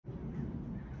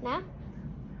Now,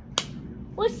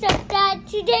 what's up, guys?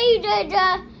 Today we did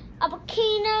a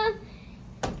volcano.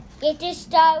 You just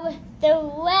start with the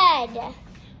red.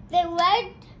 The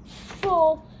red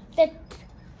for the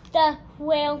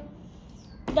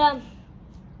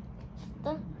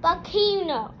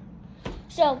volcano.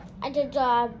 So I did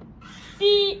a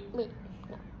big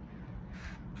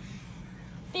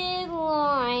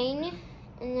line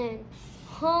and then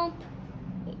home.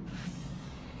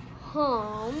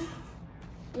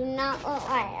 Do not look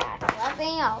like that.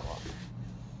 Nothing over.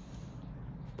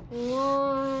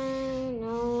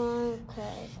 No,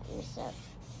 because I messed up.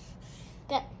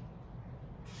 Good.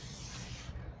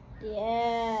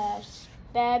 Yes,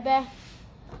 baby.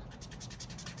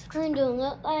 Kind of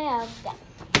look like that.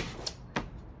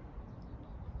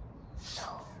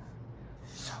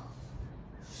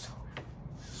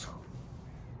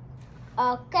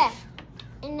 Okay,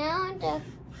 and now the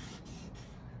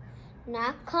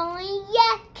not calling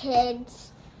yet,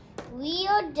 kids. We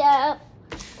are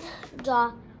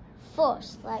draw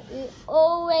first, like we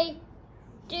always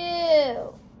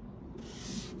do.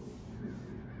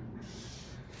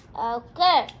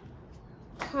 Okay,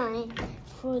 time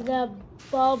for the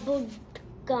bubble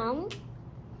gum.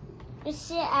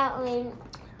 Let's out in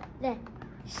the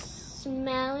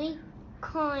smelly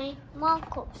kind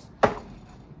markers.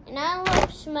 And I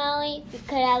love smelly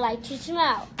because I like to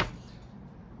smell.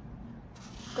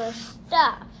 Good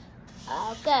stuff.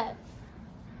 Okay.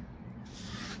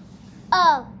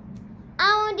 Oh, I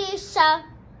want to shout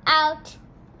out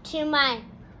to my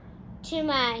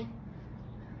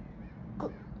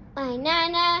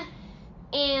Nana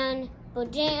and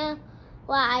Virginia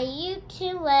where I used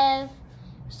to live.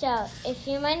 So if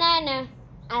you're my Nana,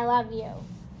 I love you.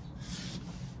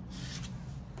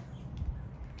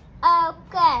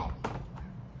 Okay.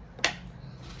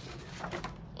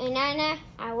 And Nana,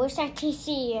 I wish I could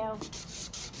see you.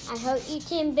 I hope you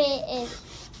can be it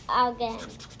again.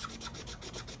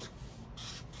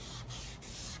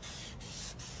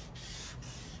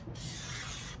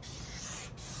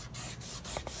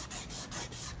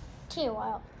 Too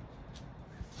well.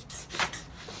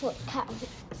 Look how.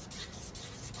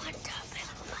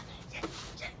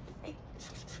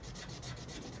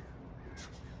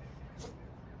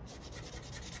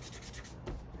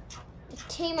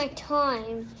 Take my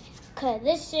time, because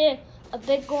this is a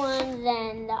big one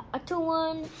than the other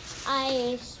one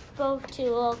I spoke to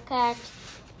look at.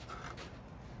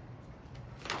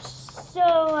 So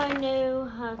I know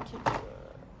how to do it.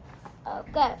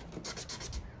 Okay.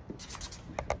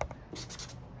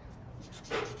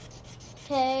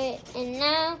 Okay, and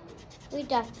now we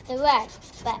got the red,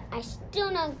 but I still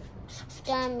not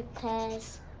done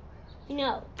because,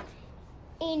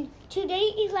 and today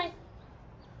is like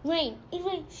rain. It's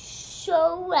like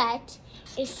so wet.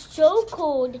 It's so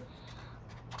cold.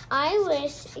 I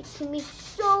wish it can be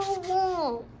so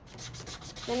warm,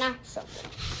 but not so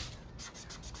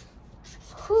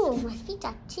warm. Ooh, my feet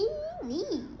are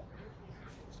TV.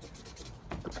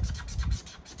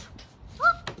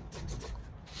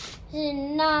 This is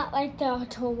not like the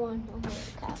other one. Oh my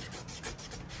God.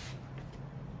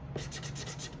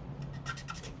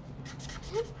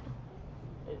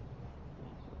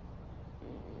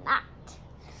 Not.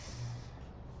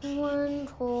 1,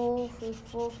 2, 3,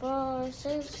 4, 5,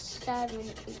 6, 7,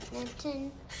 8, 9,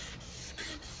 10.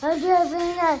 I'm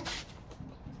driving that.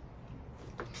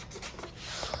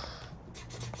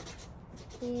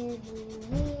 Here.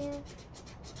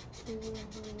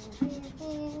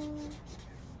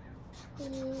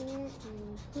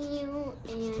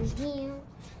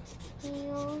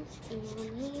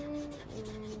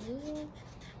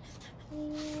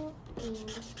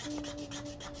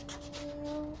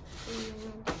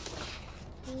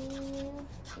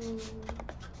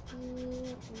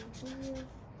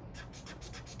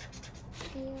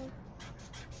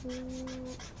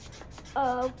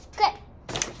 Okay,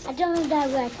 I don't know that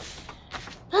right.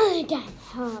 Okay.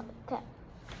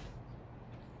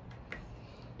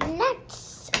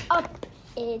 Next up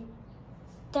is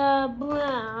the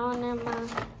brown.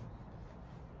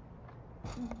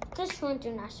 This one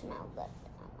do not smell good.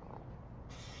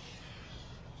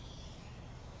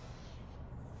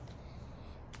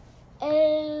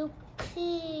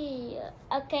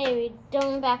 Okay, we're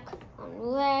going back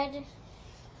on red.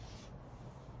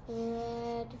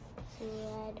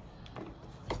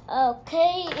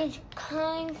 Okay, it's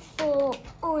time for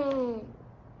orange.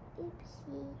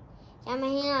 Oopsie. Yeah, my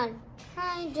hand.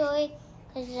 Try to do it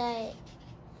because I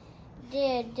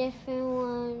did a different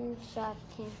one so I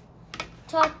can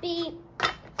copy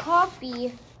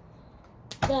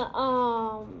the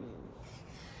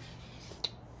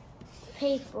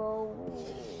paper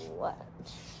what?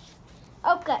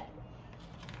 Okay.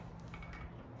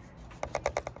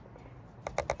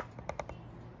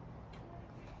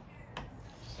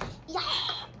 Yeah.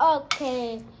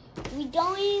 Okay. We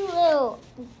doing little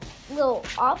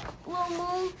up, little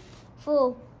more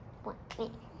for 1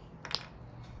 minute.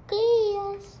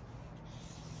 Yes.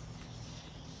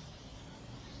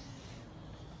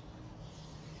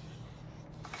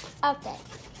 Okay.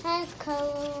 And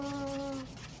color.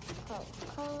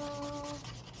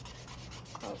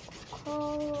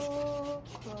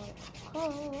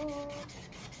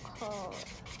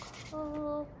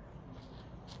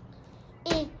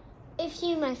 If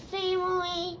you're my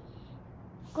family,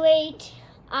 great.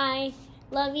 I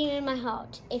love you in my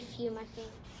heart. If you're my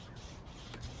family.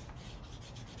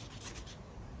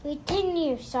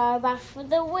 Continue. Sorry about for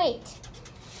the wait.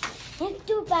 Let's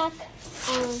do back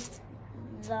on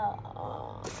the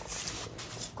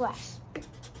grass.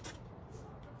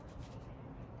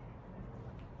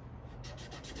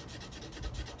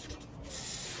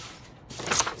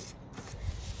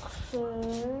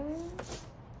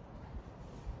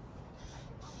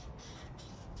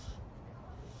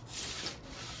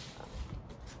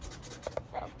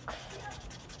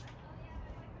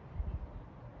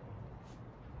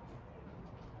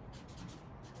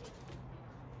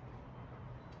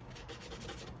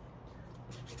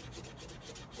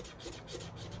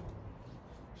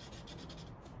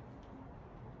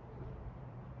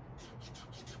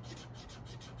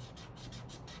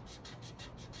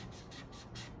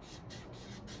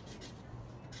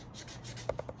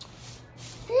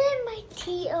 It might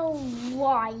take a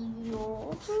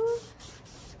while.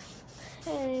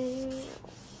 Okay.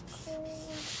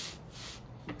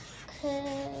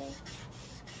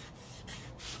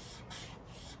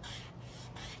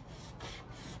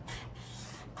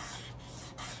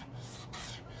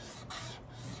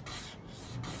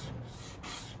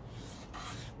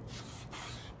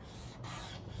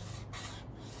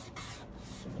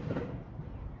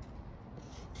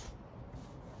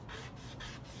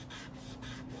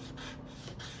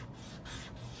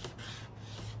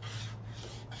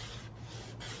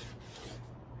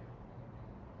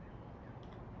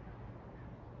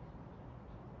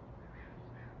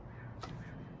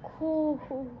 Cool.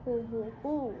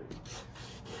 Cool.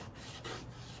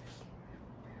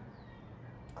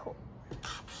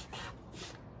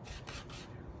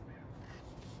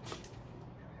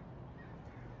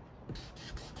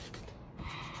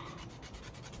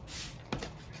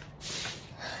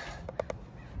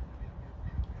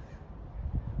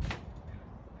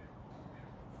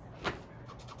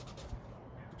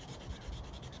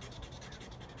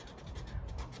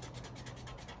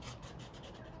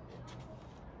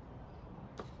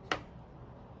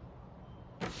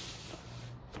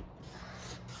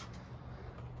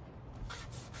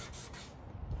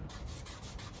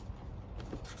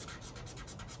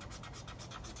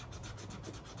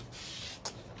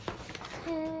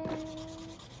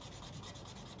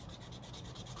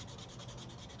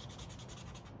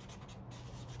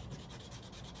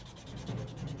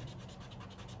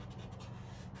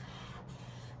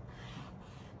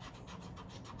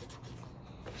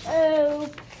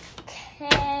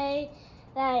 Okay,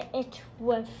 that it's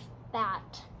with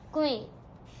that green.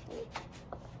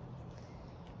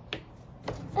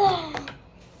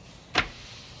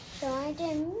 So I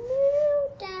just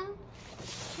move down,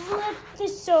 flip the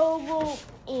shovel,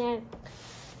 and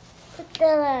put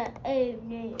the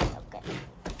name. Okay,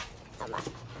 come on.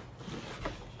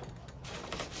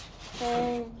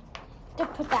 Okay, to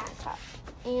put that up,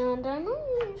 and I'm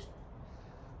gonna use.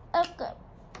 Okay.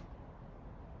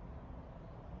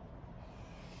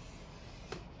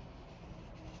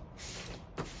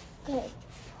 Okay.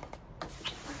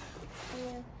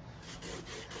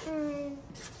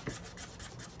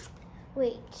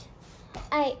 Wait.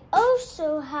 I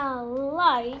also have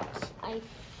light. I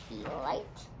feel like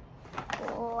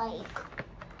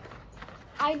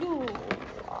I do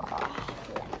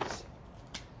light.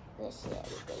 This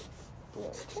is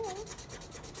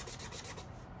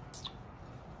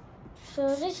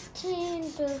so this can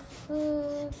the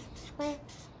food my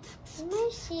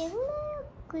see a little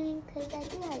green because I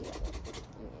do have yellow.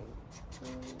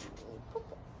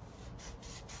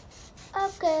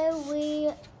 Okay,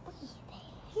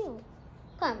 here.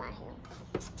 Come on here.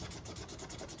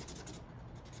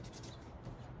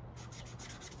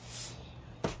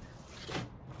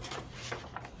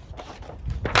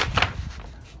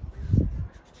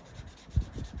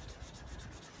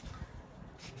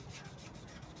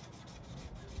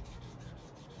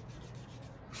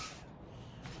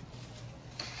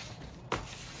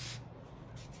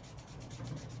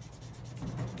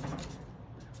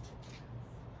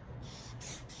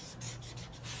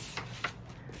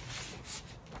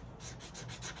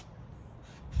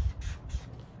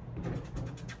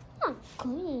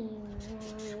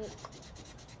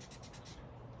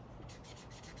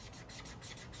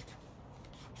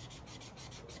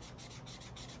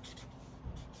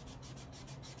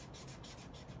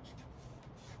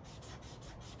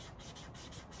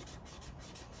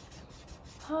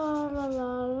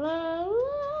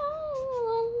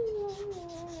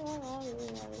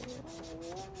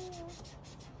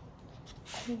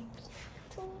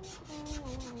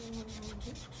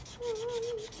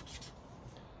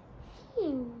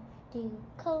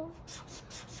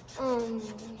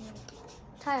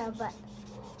 Tired, but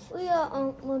we are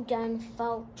almost done,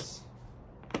 folks.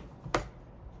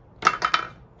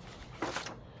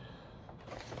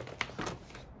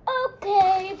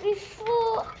 Okay,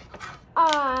 before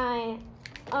I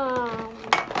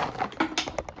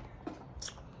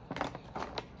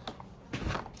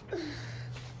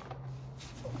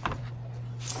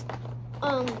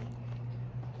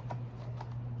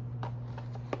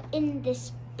in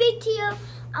this video,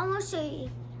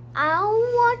 I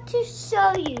want to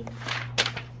show you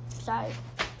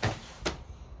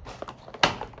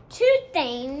two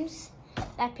things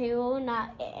that people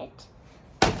not it.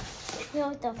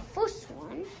 Here's the first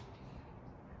one,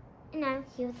 and now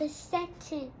here's the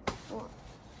second one.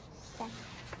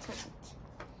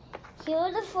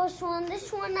 Here's the first one.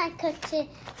 This one I cut it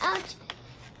out.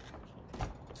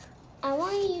 I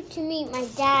wanted you to meet my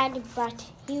dad, but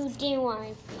you didn't want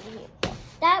to be here.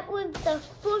 That was the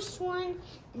first one,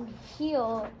 and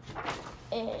here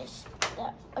is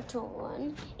the other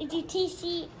one. If you can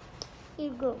see, here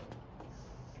you go.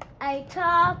 At the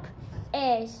top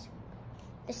is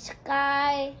the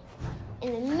sky,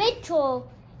 in the middle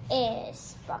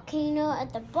is volcano.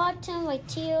 At the bottom,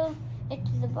 right here, it's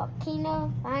the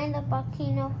volcano. Behind the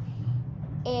volcano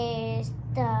is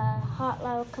the hot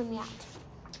lava coming out.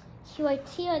 Right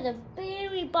here, at the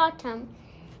very bottom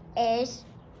is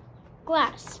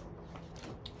grass.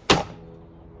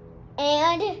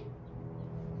 And